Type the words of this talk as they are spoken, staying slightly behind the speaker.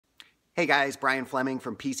Hey guys, Brian Fleming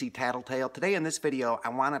from PC Tattletale. Today in this video, I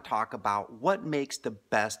want to talk about what makes the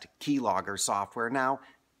best keylogger software. Now,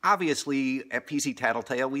 obviously at PC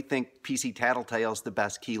Tattletale, we think PC Tattletale is the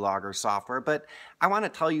best keylogger software, but I want to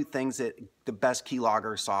tell you things that the best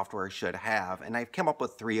keylogger software should have, and I've come up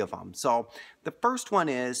with 3 of them. So the first one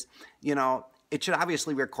is, it should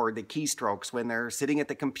obviously record the keystrokes when they're sitting at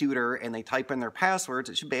the computer and they type in their passwords.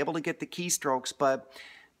 It should be able to get the keystrokes, but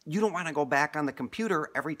you don't want to go back on the computer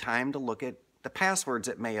every time to look at the passwords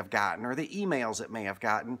it may have gotten or the emails it may have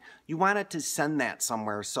gotten. You want it to send that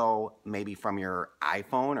somewhere, so maybe from your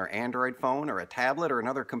iPhone or Android phone or a tablet or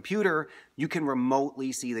another computer, you can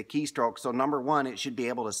remotely see the keystrokes. So number one, it should be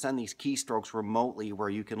able to send these keystrokes remotely where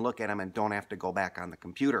you can look at them and don't have to go back on the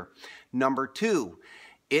computer. Number two,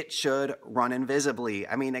 it should run invisibly.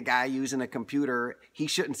 I mean, a guy using a computer, he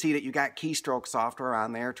shouldn't see that you got keystroke software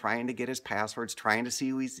on there trying to get his passwords, trying to see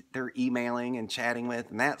who they're emailing and chatting with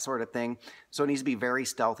and that sort of thing. So it needs to be very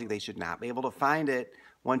stealthy. They should not be able to find it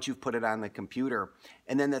once you've put it on the computer.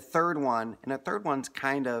 And then the third one, and the third one's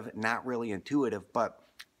kind of not really intuitive, but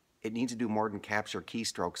it needs to do more than capture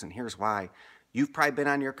keystrokes, and here's why. You've probably been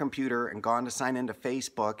on your computer and gone to sign into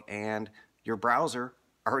Facebook, and your browser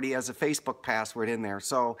already has a Facebook password in there.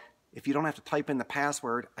 So if you don't have to type in the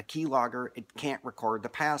password, a keylogger, it can't record the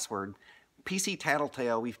password. PC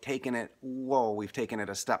Tattletale, we've taken it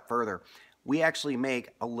a step further. We actually make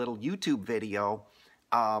a little YouTube video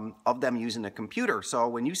of them using a computer. So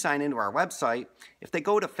when you sign into our website, if they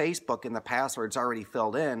go to Facebook and the password's already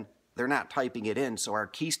filled in, they're not typing it in, so our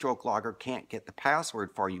keystroke logger can't get the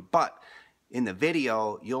password for you. But in the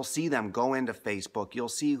video, you'll see them go into Facebook. You'll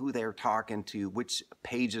see who they're talking to, which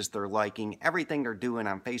pages they're liking, everything they're doing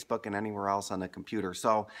on Facebook and anywhere else on the computer.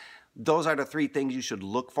 So those are the 3 things you should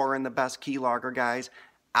look for in the best keylogger, guys.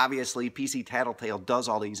 Obviously, PC Tattletale does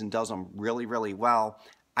all these and does them really, really well.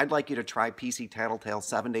 I'd like you to try PC Tattletale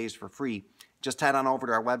 7 days for free. Just head on over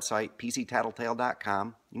to our website,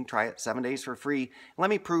 pctattletale.com. You can try it 7 days for free.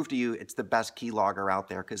 Let me prove to you it's the best keylogger out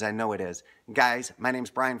there, because I know it is. Guys, my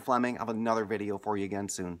name's Brian Fleming. I'll have another video for you again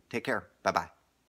soon. Take care. Bye-bye.